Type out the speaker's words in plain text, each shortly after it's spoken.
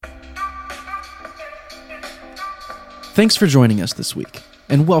Thanks for joining us this week,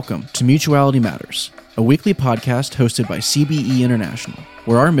 and welcome to Mutuality Matters, a weekly podcast hosted by CBE International,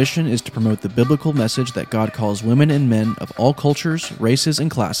 where our mission is to promote the biblical message that God calls women and men of all cultures, races,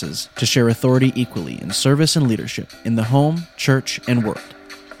 and classes to share authority equally in service and leadership in the home, church, and world.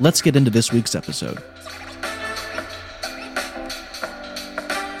 Let's get into this week's episode.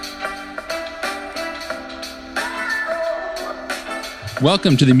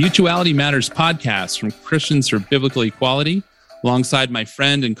 Welcome to the Mutuality Matters podcast from Christians for Biblical Equality. Alongside my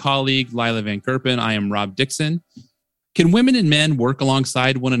friend and colleague, Lila Van Gerpen, I am Rob Dixon. Can women and men work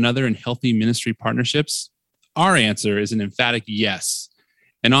alongside one another in healthy ministry partnerships? Our answer is an emphatic yes.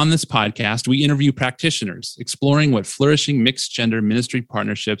 And on this podcast, we interview practitioners exploring what flourishing mixed-gender ministry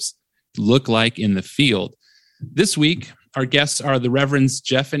partnerships look like in the field. This week, our guests are the Reverends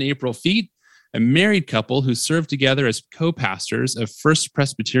Jeff and April Feet, a married couple who serve together as co-pastors of First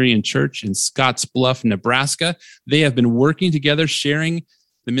Presbyterian Church in Scotts Bluff, Nebraska. They have been working together, sharing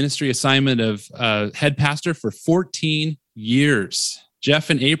the ministry assignment of head pastor for 14 years. Jeff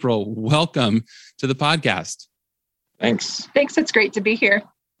and April, welcome to the podcast. Thanks. Thanks. It's great to be here.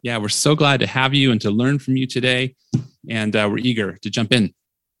 Yeah, we're so glad to have you and to learn from you today. And we're eager to jump in.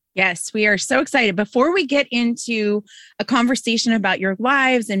 Yes, we are so excited. Before we get into a conversation about your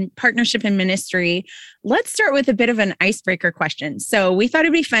lives and partnership and ministry, let's start with a bit of an icebreaker question. So we thought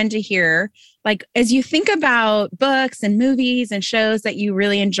it'd be fun to hear, like, as you think about books and movies and shows that you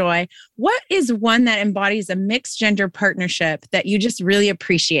really enjoy, what is one that embodies a mixed gender partnership that you just really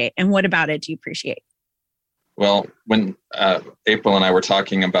appreciate? And what about it do you appreciate? Well, when April and I were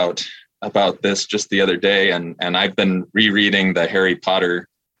talking about this just the other day, and I've been rereading the Harry Potter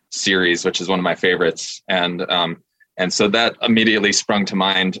series, which is one of my favorites. And so that immediately sprung to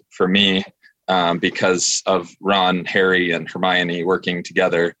mind for me because of Ron, Harry, and Hermione working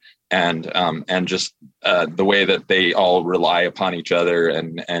together and just the way that they all rely upon each other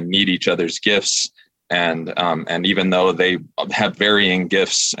and need each other's gifts. And even though they have varying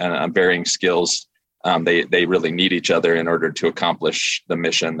gifts and varying skills, they really need each other in order to accomplish the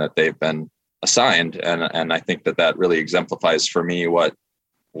mission that they've been assigned. And I think that really exemplifies for me what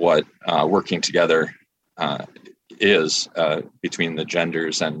working together is between the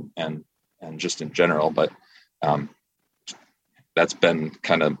genders and just in general. But that's been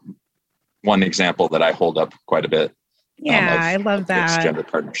kind of one example that I hold up quite a bit. Yeah, I love that. Gender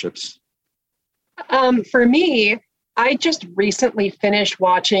partnerships. For me, I just recently finished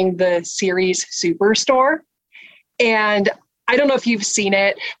watching the series Superstore. And I don't know if you've seen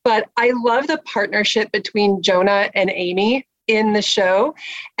it, but I love the partnership between Jonah and Amy in the show.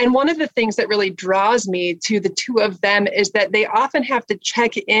 And one of the things that really draws me to the two of them is that they often have to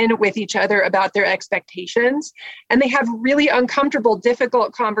check in with each other about their expectations. And they have really uncomfortable,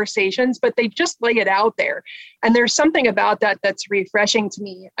 difficult conversations, but they just lay it out there. And there's something about that that's refreshing to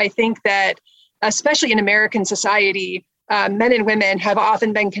me. I think that, especially in American society, men and women have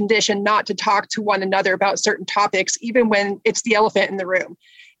often been conditioned not to talk to one another about certain topics, even when it's the elephant in the room.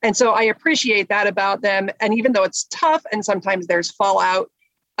 And so I appreciate that about them. And even though it's tough and sometimes there's fallout,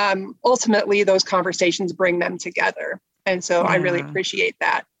 ultimately those conversations bring them together. And so I really appreciate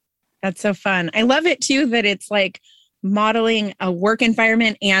that. That's so fun. I love it too, that it's like modeling a work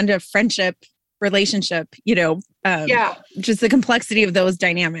environment and a friendship relationship, just the complexity of those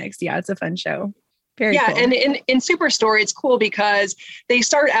dynamics. Yeah, it's a fun show. Very cool. And in Superstore, it's cool because they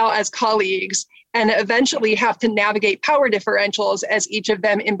start out as colleagues and eventually have to navigate power differentials as each of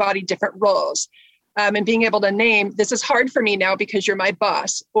them embody different roles. And being able to name, this is hard for me now because you're my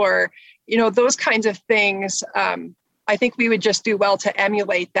boss, or, those kinds of things. I think we would just do well to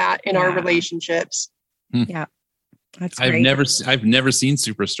emulate that in our relationships. Yeah. That's great. I've never seen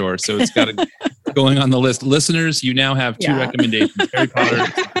Superstore, so it's got to going on the list. Listeners, you now have two recommendations: Harry Potter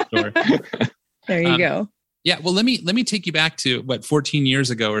and Superstore. There you go. Yeah, well, let me take you back to 14 years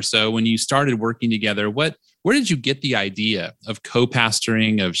ago or so when you started working together. Where did you get the idea of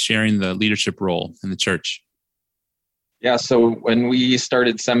co-pastoring, of sharing the leadership role in the church? Yeah, so when we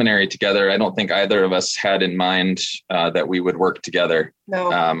started seminary together, I don't think either of us had in mind that we would work together.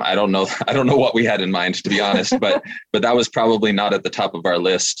 No. I don't know what we had in mind, to be honest, but that was probably not at the top of our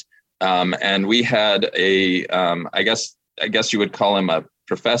list. And we had I guess you would call him a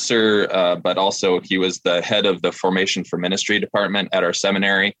professor, but also he was the head of the Formation for Ministry department at our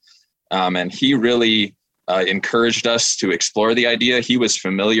seminary. And he really encouraged us to explore the idea. He was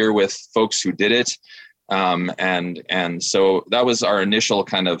familiar with folks who did it. And so that was our initial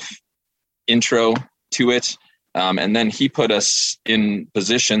kind of intro to it. And then he put us in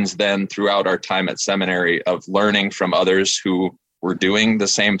positions then throughout our time at seminary of learning from others who were doing the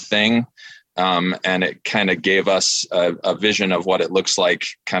same thing. And it kind of gave us a vision of what it looks like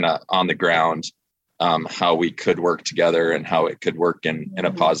kind of on the ground, how we could work together and how it could work in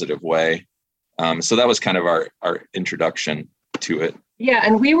a positive way. So that was kind of our introduction to it. Yeah,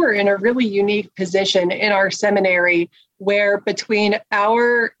 and we were in a really unique position in our seminary where between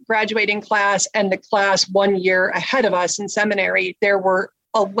our graduating class and the class 1 year ahead of us in seminary, there were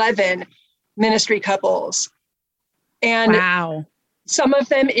 11 ministry couples. And wow. Some of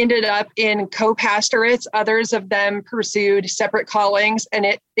them ended up in co-pastorates, others of them pursued separate callings. And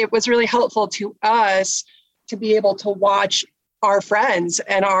it was really helpful to us to be able to watch our friends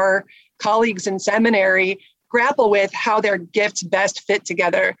and our colleagues in seminary grapple with how their gifts best fit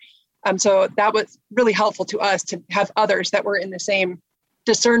together. So that was really helpful to us to have others that were in the same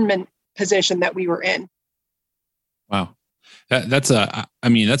discernment position that we were in. Wow.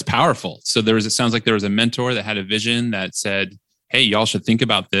 That's powerful. So it sounds like there was a mentor that had a vision that said, hey, y'all should think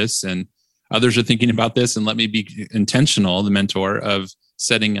about this, and others are thinking about this, and let me be intentional, the mentor, of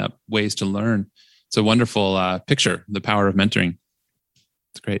setting up ways to learn. It's a wonderful picture, the power of mentoring.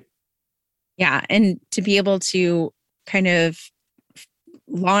 It's great. Yeah. And to be able to kind of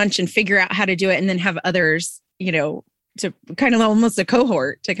launch and figure out how to do it and then have others, to kind of almost a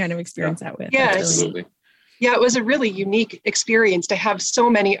cohort to kind of experience that with. Yes. Absolutely. Yeah, it was a really unique experience to have so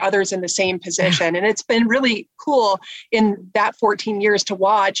many others in the same position. And it's been really cool in that 14 years to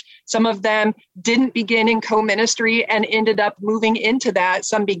watch. Some of them didn't begin in co-ministry and ended up moving into that.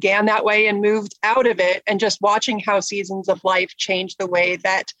 Some began that way and moved out of it. And just watching how seasons of life change the way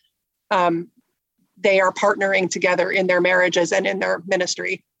that they are partnering together in their marriages and in their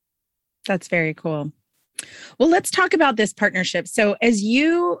ministry. That's very cool. Well, let's talk about this partnership. So as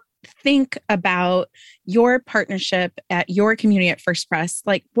you think about your partnership at your community at First Pres,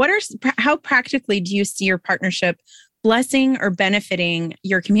 how practically do you see your partnership blessing or benefiting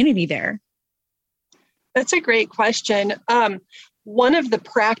your community there? That's a great question. One of the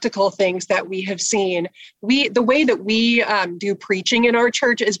practical things that we have seen, the way that we do preaching in our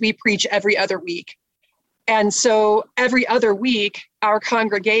church is we preach every other week. And so every other week, our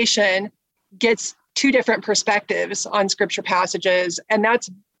congregation gets two different perspectives on scripture passages. And that's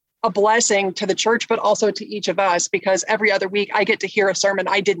a blessing to the church, but also to each of us, because every other week I get to hear a sermon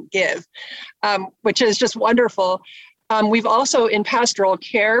I didn't give, which is just wonderful. We've also, in pastoral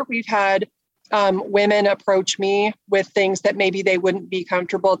care, we've had women approach me with things that maybe they wouldn't be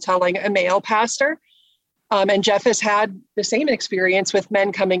comfortable telling a male pastor. And Jeff has had the same experience with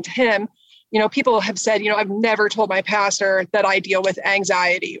men coming to him. People have said, I've never told my pastor that I deal with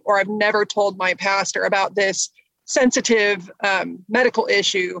anxiety, or I've never told my pastor about this sensitive medical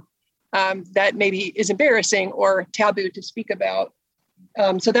issue that maybe is embarrassing or taboo to speak about.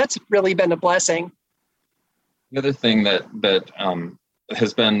 So that's really been a blessing. The other thing that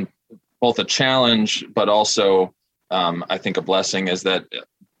has been both a challenge, but also I think a blessing, is that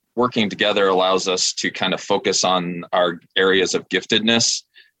working together allows us to kind of focus on our areas of giftedness.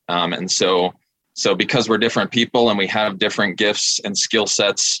 And so because we're different people and we have different gifts and skill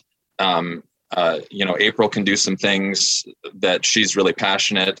sets, April can do some things that she's really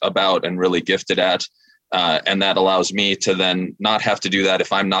passionate about and really gifted at. And that allows me to then not have to do that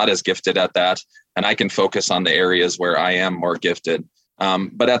if I'm not as gifted at that. And I can focus on the areas where I am more gifted.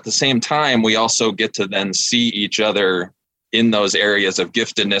 But at the same time, we also get to then see each other in those areas of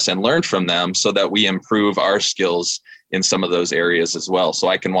giftedness and learn from them so that we improve our skills in some of those areas as well. So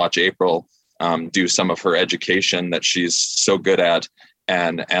I can watch April do some of her education that she's so good at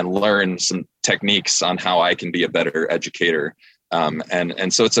and learn some techniques on how I can be a better educator.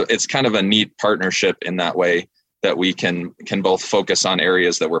 And so it's kind of a neat partnership in that way, that we can both focus on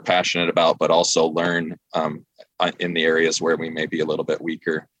areas that we're passionate about, but also learn in the areas where we may be a little bit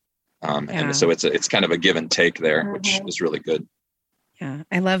weaker. And so it's kind of a give and take there, which is really good. Yeah,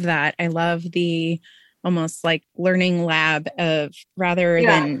 I love that. I love the almost like learning lab of rather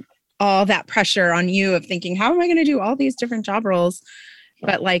than all that pressure on you of thinking, how am I going to do all these different job roles?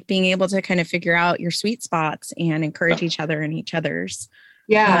 But like being able to kind of figure out your sweet spots and encourage each other and each other's.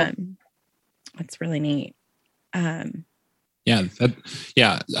 Yeah. That's really neat. I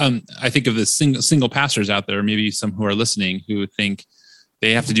think of the single pastors out there, maybe some who are listening, who think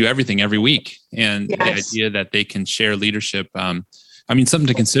they have to do everything every week. And the idea that they can share leadership, something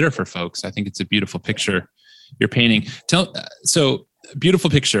to consider for folks. I think it's a beautiful picture you're painting. So beautiful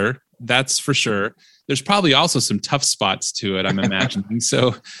picture, that's for sure. There's probably also some tough spots to it, I'm imagining.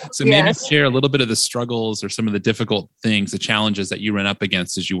 So maybe share a little bit of the struggles or some of the difficult things, the challenges that you run up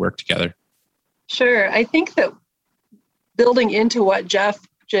against as you work together. Sure. I think that building into what Jeff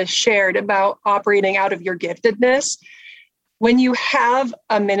just shared about operating out of your giftedness, when you have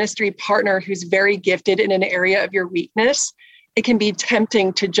a ministry partner who's very gifted in an area of your weakness, it can be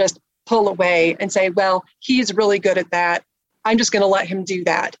tempting to just pull away and say, well, he's really good at that. I'm just going to let him do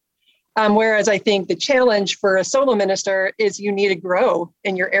that. Whereas I think the challenge for a solo minister is you need to grow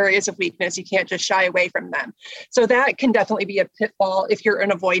in your areas of weakness. You can't just shy away from them. So that can definitely be a pitfall if you're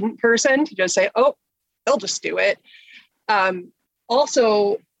an avoidant person to just say, oh, they'll just do it.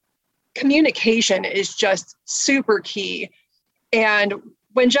 Also, communication is just super key. And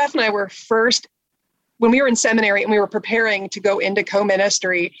when Jeff and I were when we were in seminary and we were preparing to go into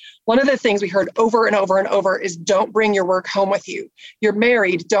co-ministry, one of the things we heard over and over and over is don't bring your work home with you. You're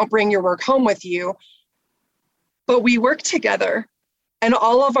married, don't bring your work home with you. But we work together and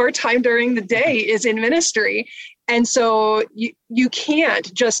all of our time during the day is in ministry. And so you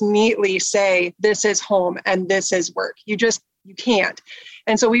can't just neatly say this is home and this is work. You can't.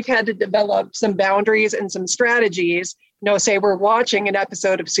 And so we've had to develop some boundaries and some strategies. Say we're watching an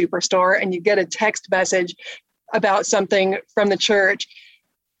episode of Superstore and you get a text message about something from the church.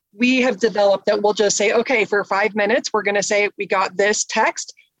 We have developed that we'll just say, okay, for 5 minutes, we're going to say we got this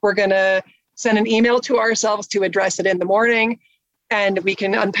text. We're going to send an email to ourselves to address it in the morning, and we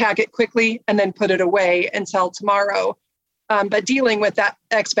can unpack it quickly and then put it away until tomorrow. But dealing with that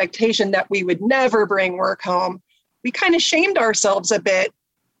expectation that we would never bring work home, we kind of shamed ourselves a bit,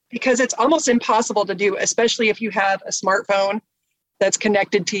 because it's almost impossible to do, especially if you have a smartphone that's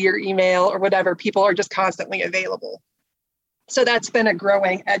connected to your email or whatever. People are just constantly available. So that's been a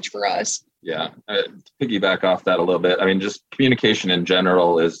growing edge for us. Yeah. To piggyback off that a little bit, I mean, just communication in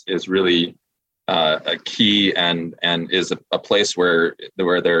general is really a key and is a place where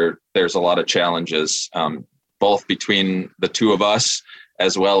there's a lot of challenges, both between the two of us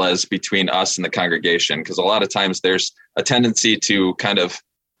as well as between us and the congregation. Because a lot of times there's a tendency to kind of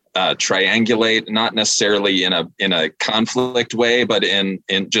triangulate, not necessarily in a conflict way, but in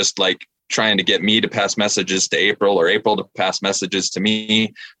just like trying to get me to pass messages to April or April to pass messages to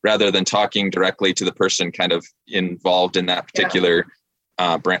me, rather than talking directly to the person kind of involved in that particular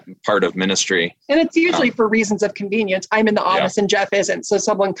part of ministry. And it's usually for reasons of convenience. I'm in the office and Jeff isn't. So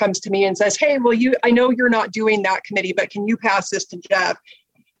someone comes to me and says, hey, well, I know you're not doing that committee, but can you pass this to Jeff?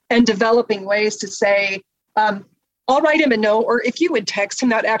 And developing ways to say, I'll write him a note, or if you would text him,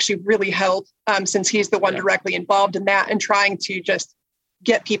 that actually really helped, since he's the one directly involved in that, and trying to just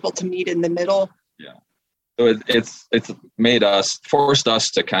get people to meet in the middle. Yeah. So it's forced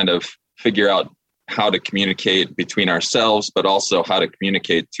us to kind of figure out how to communicate between ourselves, but also how to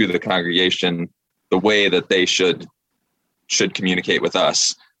communicate to the congregation the way that they should communicate with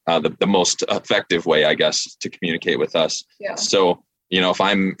us, the most effective way, I guess, to communicate with us. Yeah. So,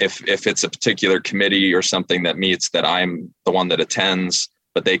 if it's a particular committee or something that meets that I'm the one that attends,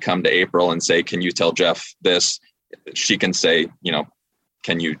 but they come to April and say, can you tell Jeff this? She can say,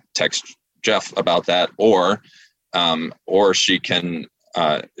 can you text Jeff about that? Or she can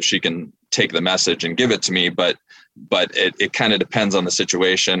take the message and give it to me. But it kind of depends on the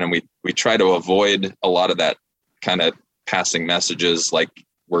situation. And we try to avoid a lot of that kind of passing messages, like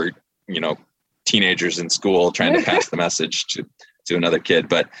we're, teenagers in school trying to pass the message to another kid.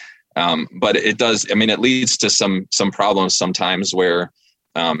 But it does, it leads to some problems sometimes where,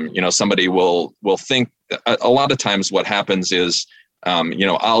 somebody will think a lot of times what happens is,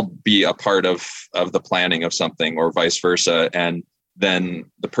 I'll be a part of the planning of something or vice versa. And then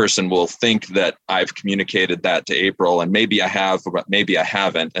the person will think that I've communicated that to April, and maybe I have, but maybe I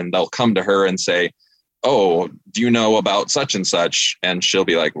haven't. And they'll come to her and say, oh, do you know about such and such? And she'll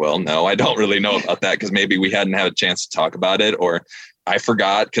be like, well, no, I don't really know about that, because maybe we hadn't had a chance to talk about it, or I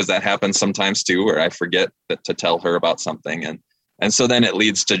forgot, because that happens sometimes too, or I forget to tell her about something. And so then it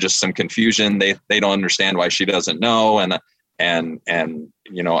leads to just some confusion. They don't understand why she doesn't know. And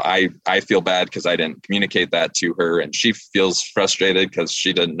I feel bad because I didn't communicate that to her, and she feels frustrated because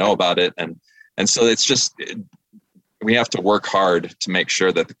she didn't know about it. And so it's just, we have to work hard to make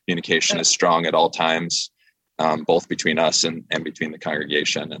sure that the communication is strong at all times, both between us and between the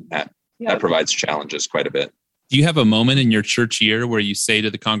congregation. And that provides challenges quite a bit. Do you have a moment in your church year where you say to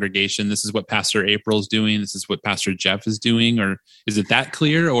the congregation, this is what Pastor April is doing, this is what Pastor Jeff is doing? Or is it that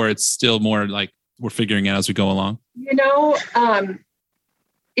clear, or it's still more like we're figuring it out as we go along?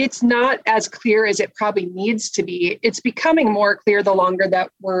 It's not as clear as it probably needs to be. It's becoming more clear the longer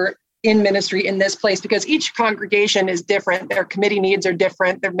that we're in ministry in this place, because each congregation is different. Their committee needs are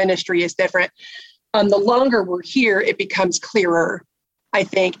different. Their ministry is different. The longer we're here, it becomes clearer, I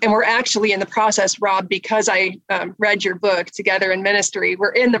think. And we're actually in the process, Rob, because I read your book, Together in Ministry,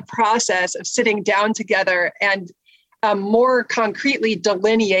 we're in the process of sitting down together and more concretely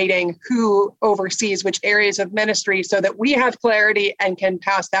delineating who oversees which areas of ministry so that we have clarity and can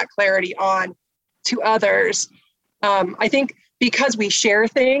pass that clarity on to others. I think because we share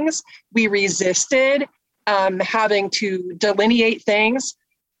things, we resisted having to delineate things.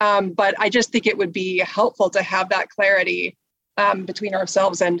 But I just think it would be helpful to have that clarity between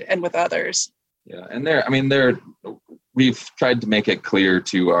ourselves and with others. Yeah, and we've tried to make it clear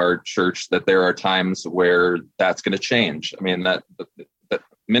to our church that there are times where that's going to change. I mean, that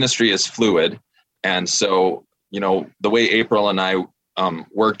ministry is fluid. And so, the way April and I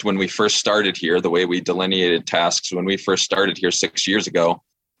worked when we first started here, the way we delineated tasks when we first started here 6 years ago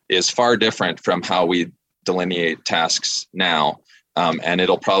is far different from how we delineate tasks now. And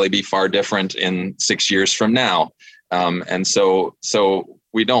it'll probably be far different in 6 years from now. And so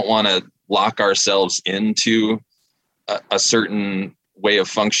we don't want to lock ourselves into a certain way of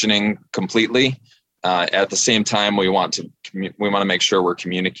functioning completely. At the same time, we want to make sure we're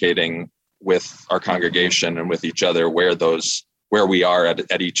communicating with our congregation and with each other where we are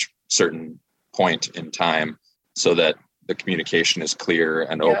at each certain point in time, so that the communication is clear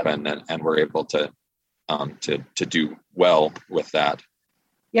and open, and we're able to do well with that.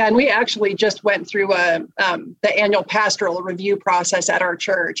 Yeah, and we actually just went through the annual pastoral review process at our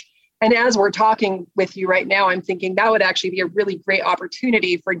church. And as we're talking with you right now, I'm thinking that would actually be a really great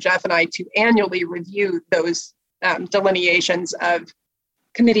opportunity for Jeff and I to annually review those delineations of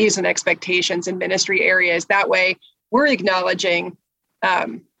committees and expectations in ministry areas. That way, we're acknowledging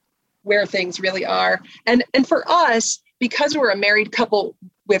where things really are. And for us, because we're a married couple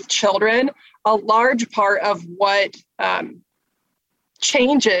with children, a large part of what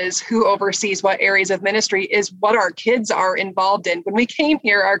changes who oversees what areas of ministry is what our kids are involved in. When we came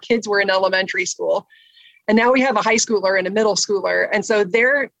here, our kids were in elementary school, and now we have a high schooler and a middle schooler. And so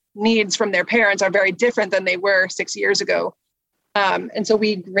their needs from their parents are very different than they were 6 years ago. And so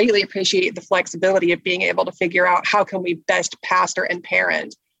we greatly appreciate the flexibility of being able to figure out how can we best pastor and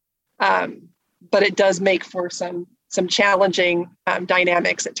parent. But it does make for some challenging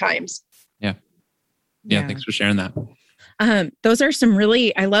dynamics at times. Yeah. Thanks for sharing that. Those are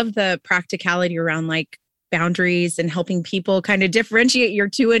I love the practicality around like boundaries and helping people kind of differentiate your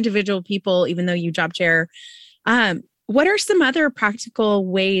two individual people, even though you job share. What are some other practical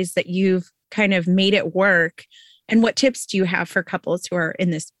ways that you've kind of made it work? And what tips do you have for couples who are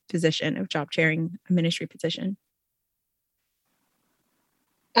in this position of job sharing a ministry position?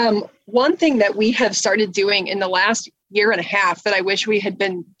 One thing that we have started doing in the last year and a half that I wish we had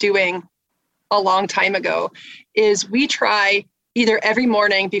been doing a long time ago is we try either every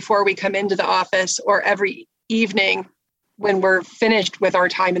morning before we come into the office or every evening when we're finished with our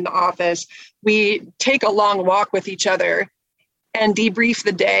time in the office, we take a long walk with each other and debrief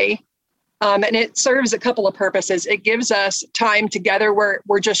the day. And it serves a couple of purposes. It gives us time together where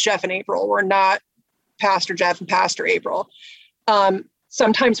we're just Jeff and April. We're not Pastor Jeff and Pastor April.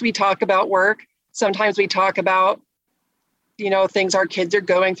 Sometimes we talk about work. Sometimes we talk about things our kids are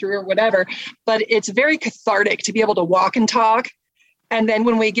going through or whatever, but it's very cathartic to be able to walk and talk. And then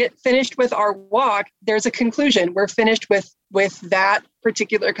when we get finished with our walk, there's a conclusion. We're finished with that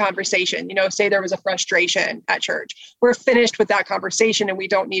particular conversation. Say there was a frustration at church. We're finished with that conversation and we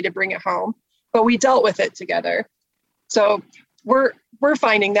don't need to bring it home, but we dealt with it together. So we're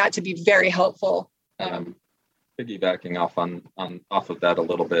finding that to be very helpful. Piggybacking off of that a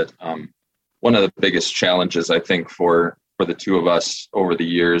little bit. One of the biggest challenges I think for the two of us over the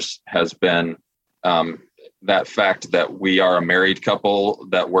years has been that fact that we are a married couple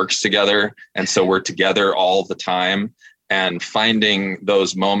that works together. And so we're together all the time, and finding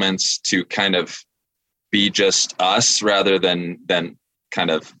those moments to kind of be just us rather than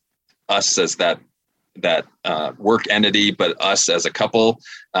kind of us as that work entity, but us as a couple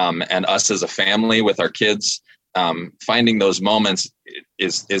and us as a family with our kids. Finding those moments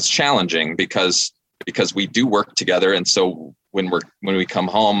is challenging because we do work together. And so when we come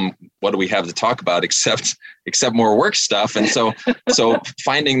home, what do we have to talk about except more work stuff? And so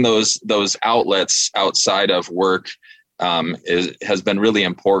finding those outlets outside of work has been really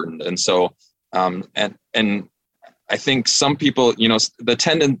important. And so and I think some people, the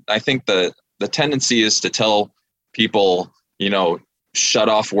tendency is to tell people, shut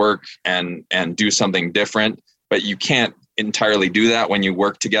off work and do something different, but you can't entirely do that when you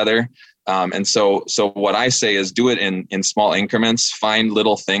work together. And so what I say is do it in small increments. Find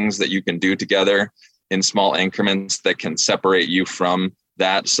little things that you can do together in small increments that can separate you from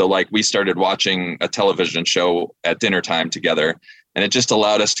that. So like we started watching a television show at dinner time together, and it just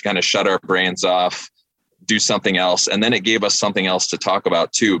allowed us to kind of shut our brains off, do something else. And then it gave us something else to talk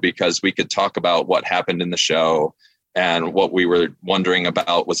about too, because we could talk about what happened in the show and what we were wondering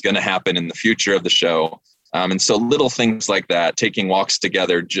about was going to happen in the future of the show. And so little things like that, taking walks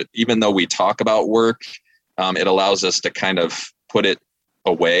together, even though we talk about work, it allows us to kind of put it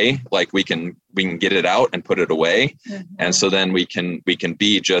away. Like we can get it out and put it away. Mm-hmm. And so then we can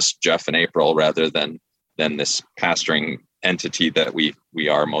be just Jeff and April rather than this pastoring entity that we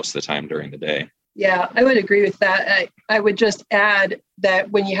are most of the time during the day. Yeah, I would agree with that. I would just add that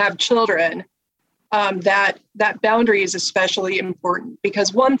when you have children, that boundary is especially important,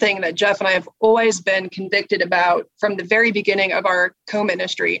 because one thing that Jeff and I have always been convicted about from the very beginning of our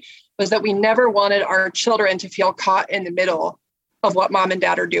co-ministry was that we never wanted our children to feel caught in the middle of what mom and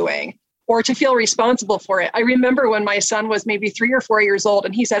dad are doing, or to feel responsible for it. I remember when my son was maybe 3 or 4 years old,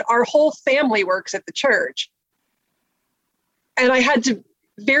 and he said, "Our whole family works at the church." And I had to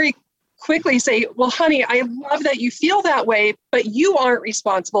very quickly say, "Well, honey, I love that you feel that way, but you aren't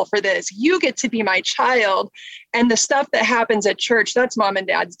responsible for this. You get to be my child. And the stuff that happens at church, that's mom and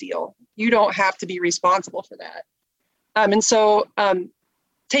dad's deal. You don't have to be responsible for that." And so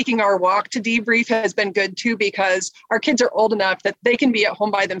taking our walk to debrief has been good too, because our kids are old enough that they can be at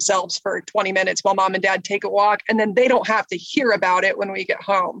home by themselves for 20 minutes while mom and dad take a walk, and then they don't have to hear about it when we get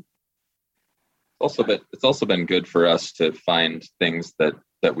home. It's also been good for us to find things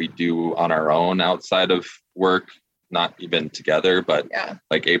that we do on our own outside of work, not even together, but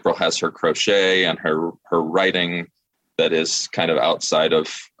like April has her crochet and her writing that is kind of outside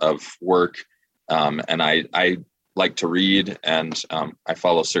of work. And I like to read, and I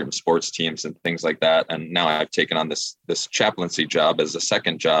follow certain sports teams and things like that. And now I've taken on this chaplaincy job as a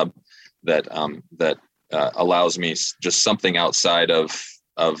second job that allows me just something outside of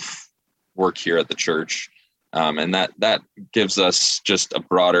work here at the church. And that gives us just a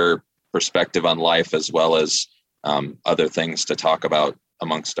broader perspective on life, as well as other things to talk about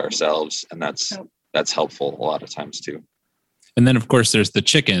amongst ourselves. And that's helpful a lot of times too. And then, of course, there's the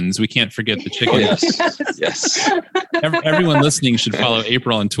chickens. We can't forget the chickens. Yes. Everyone listening should follow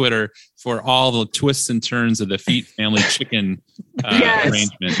April on Twitter for all the twists and turns of the Feet family chicken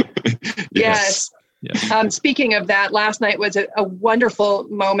arrangement. Yes. Speaking of that, last night was a wonderful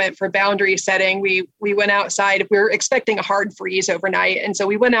moment for boundary setting. We went outside. We were expecting a hard freeze overnight. And so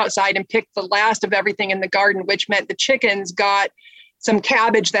we went outside and picked the last of everything in the garden, which meant the chickens got some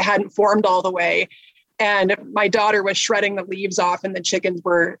cabbage that hadn't formed all the way. And my daughter was shredding the leaves off, and the chickens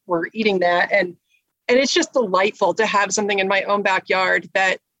were eating that. And it's just delightful to have something in my own backyard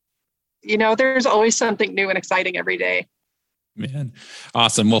that, there's always something new and exciting every day. Man,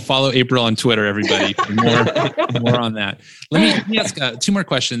 awesome. Well, follow April on Twitter, everybody, for more on that. Let me ask 2 more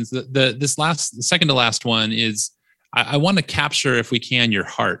questions. The second to last one is, I want to capture, if we can, your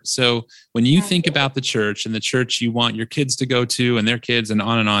heart. So when you think about the church and the church you want your kids to go to and their kids and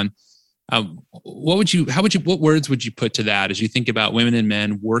on, what words would you put to that as you think about women and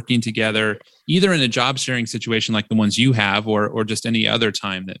men working together, either in a job sharing situation like the ones you have, or just any other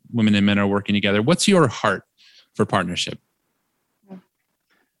time that women and men are working together? What's your heart for partnership?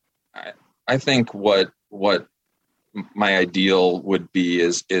 I think what my ideal would be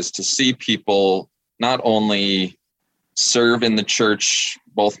is to see people not only serve in the church,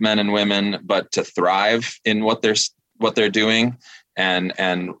 both men and women, but to thrive in what they're doing.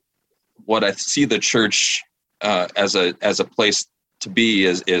 And what I see the church as a place to be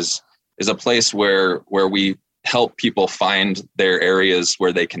is a place where we help people find their areas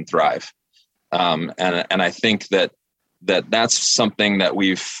where they can thrive. And I think that's something that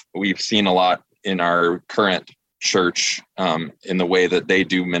we've seen a lot in our current church, in the way that they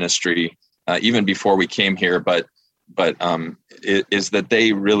do ministry, even before we came here. But it is that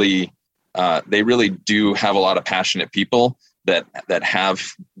they really do have a lot of passionate people that have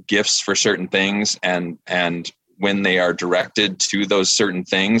gifts for certain things, and when they are directed to those certain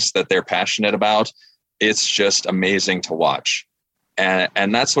things that they're passionate about, it's just amazing to watch.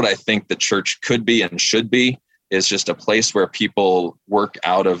 And that's what I think the church could be and should be, is just a place where people work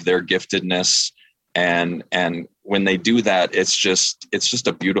out of their giftedness. And when they do that, it's just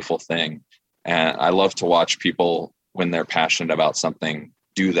a beautiful thing. And I love to watch people, when they're passionate about something,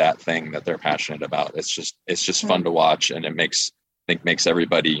 do that thing that they're passionate about. It's just fun to watch, and it makes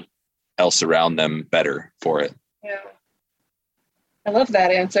everybody else around them better for it. Yeah. I love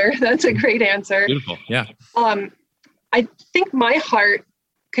that answer. That's a great answer. Beautiful. Yeah. I think my heart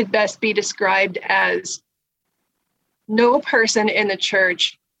could best be described as no person in the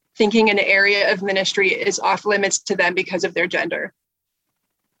church thinking an area of ministry is off limits to them because of their gender.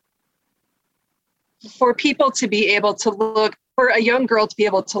 For people to be able to look, for a young girl to be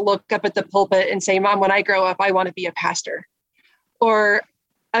able to look up at the pulpit and say, "Mom, when I grow up, I want to be a pastor." Or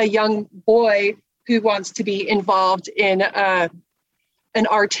a young boy who wants to be involved in an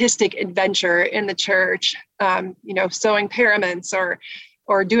artistic adventure in the church, sewing paraments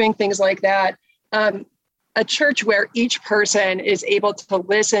or doing things like that. A church where each person is able to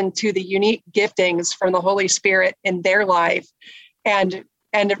listen to the unique giftings from the Holy Spirit in their life and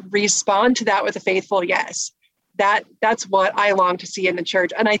respond to that with a faithful yes. That's what I long to see in the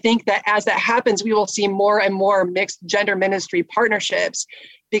church. And I think that as that happens, we will see more and more mixed gender ministry partnerships,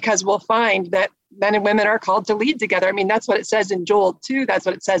 because we'll find that men and women are called to lead together. I mean, that's what it says in Joel 2. That's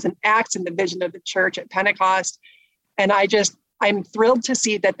what it says in Acts, in the vision of the church at Pentecost. And I'm thrilled to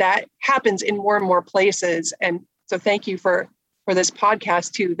see that happens in more and more places. And so thank you for this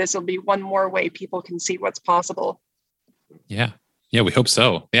podcast too. This will be one more way people can see what's possible. Yeah. Yeah, we hope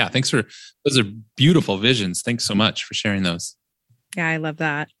so. Yeah. Those are beautiful visions. Thanks so much for sharing those. Yeah, I love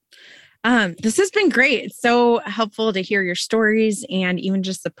that. This has been great. It's so helpful to hear your stories and even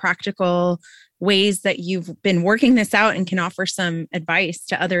just the practical ways that you've been working this out and can offer some advice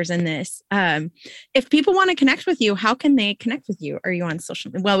to others in this. If people want to connect with you, how can they connect with you? Are you on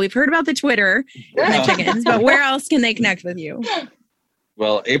social media? Well, we've heard about the Twitter and the chickens, but where else can they connect with you?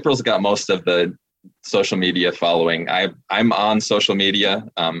 Well, April's got most of the social media following. I'm on social media.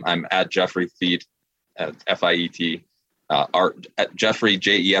 I'm at Jeffrey Feet, F-I-E-T, at Jeffrey,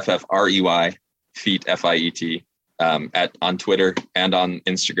 Jeffrey, Feet, F-I-E-T, on Twitter and on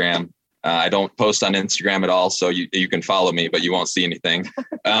Instagram. I don't post on Instagram at all, so you can follow me, but you won't see anything.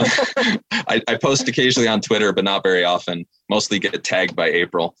 I post occasionally on Twitter, but not very often. Mostly get tagged by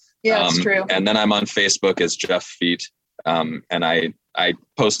April. Yeah, that's true. And then I'm on Facebook as Jeff Feet, and I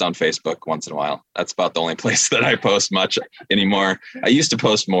post on Facebook once in a while. That's about the only place that I post much anymore. I used to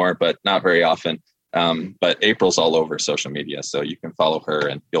post more, but not very often. But April's all over social media, so you can follow her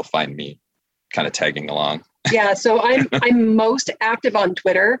and you'll find me kind of tagging along. Yeah, so I'm most active on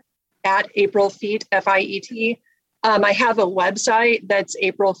Twitter at April Feet, F-I-E-T. I have a website that's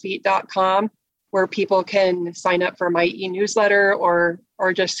aprilfeet.com where people can sign up for my e-newsletter or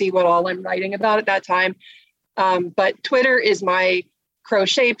just see what all I'm writing about at that time. But Twitter is my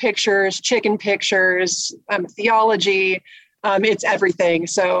crochet pictures, chicken pictures, theology. It's everything.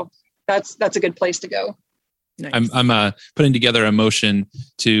 So that's a good place to go. Nice. I'm putting together a motion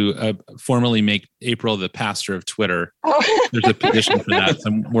to formally make April the pastor of Twitter. Oh. There's a petition for that. So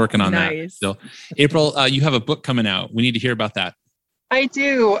I'm working on that still. April, you have a book coming out. We need to hear about that. I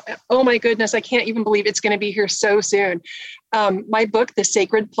do. Oh my goodness. I can't even believe it's going to be here so soon. My book, The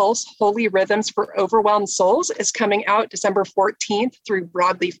Sacred Pulse, Holy Rhythms for Overwhelmed Souls, is coming out December 14th through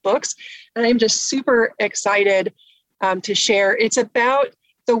Broadleaf Books. And I'm just super excited to share. It's about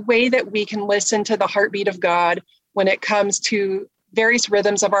the way that we can listen to the heartbeat of God when it comes to various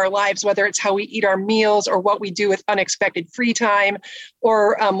rhythms of our lives, whether it's how we eat our meals or what we do with unexpected free time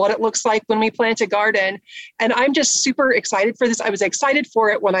or what it looks like when we plant a garden. And I'm just super excited for this. I was excited for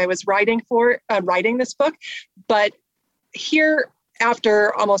it when I was writing this book, but here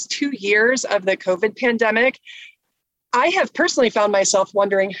after almost 2 years of the COVID pandemic, I have personally found myself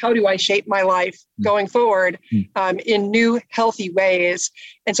wondering, how do I shape my life going forward in new, healthy ways?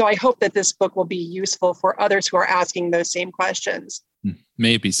 And so I hope that this book will be useful for others who are asking those same questions.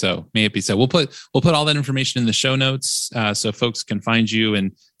 May it be so. May it be so. We'll put all that information in the show notes so folks can find you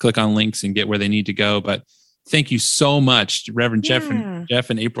and click on links and get where they need to go. But thank you so much, Reverend Jeff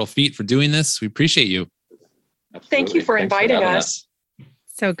and April Feet, for doing this. We appreciate you. Absolutely. Thank you for inviting us.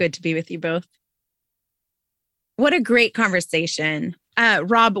 So good to be with you both. What a great conversation.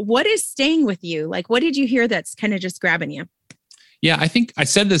 Rob, what is staying with you? Like, what did you hear that's kind of just grabbing you? Yeah, I think I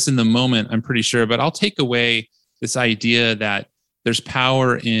said this in the moment, I'm pretty sure, but I'll take away this idea that there's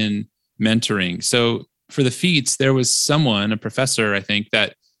power in mentoring. So for the Feets, there was someone, a professor, I think,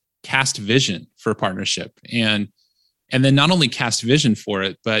 that cast vision for partnership and then not only cast vision for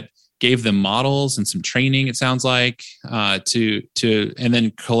it, but gave them models and some training, it sounds like, and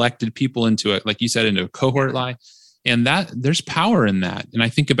then collected people into it, like you said, into a cohort life. And that there's power in that. And I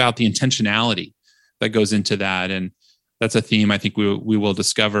think about the intentionality that goes into that. And that's a theme I think we will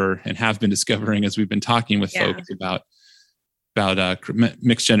discover and have been discovering as we've been talking with folks about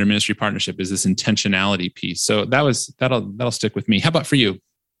mixed gender ministry partnership, is this intentionality piece. So that'll stick with me. How about for you?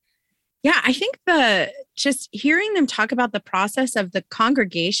 Yeah, I think just hearing them talk about the process of the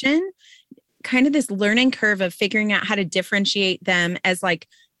congregation, kind of this learning curve of figuring out how to differentiate them as like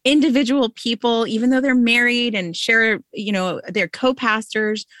individual people, even though they're married and share, they're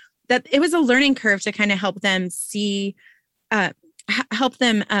co-pastors, that it was a learning curve to kind of help them see,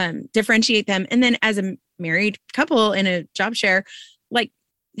 differentiate them. And then as a married couple in a job share, like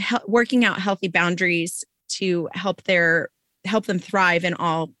working out healthy boundaries to help them thrive in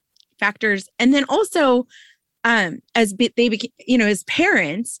all factors. And then also as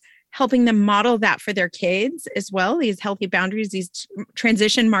parents, helping them model that for their kids as well, these healthy boundaries, these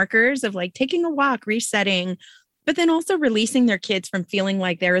transition markers of like taking a walk, resetting, but then also releasing their kids from feeling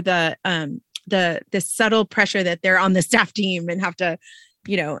like they're the subtle pressure that they're on the staff team and have to,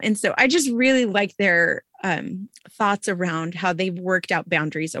 and so I just really like their thoughts around how they've worked out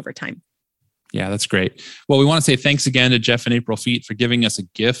boundaries over time. Yeah, that's great. Well, we want to say thanks again to Jeff and April Feet for giving us a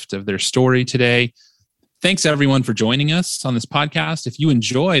gift of their story today. Thanks everyone for joining us on this podcast. If you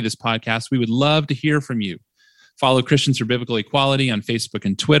enjoy this podcast, we would love to hear from you. Follow Christians for Biblical Equality on Facebook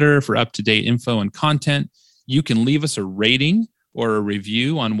and Twitter for up-to-date info and content. You can leave us a rating or a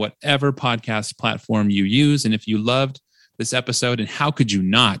review on whatever podcast platform you use. And if you loved this episode, and how could you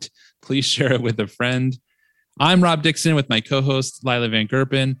not, please share it with a friend. I'm Rob Dixon with my co-host, Lila Van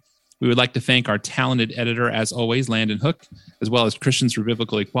Gerpen. We would like to thank our talented editor, as always, Landon Hook, as well as Christians for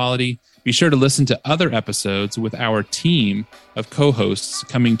Biblical Equality. Be sure to listen to other episodes with our team of co-hosts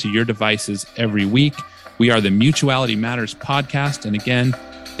coming to your devices every week. We are the Mutuality Matters podcast. And again,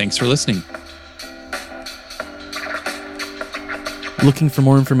 thanks for listening. Looking for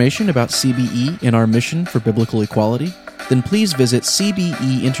more information about CBE and our mission for biblical equality? Then please visit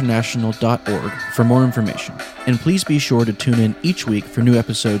cbeinternational.org for more information. And please be sure to tune in each week for new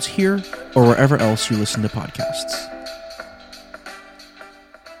episodes here or wherever else you listen to podcasts.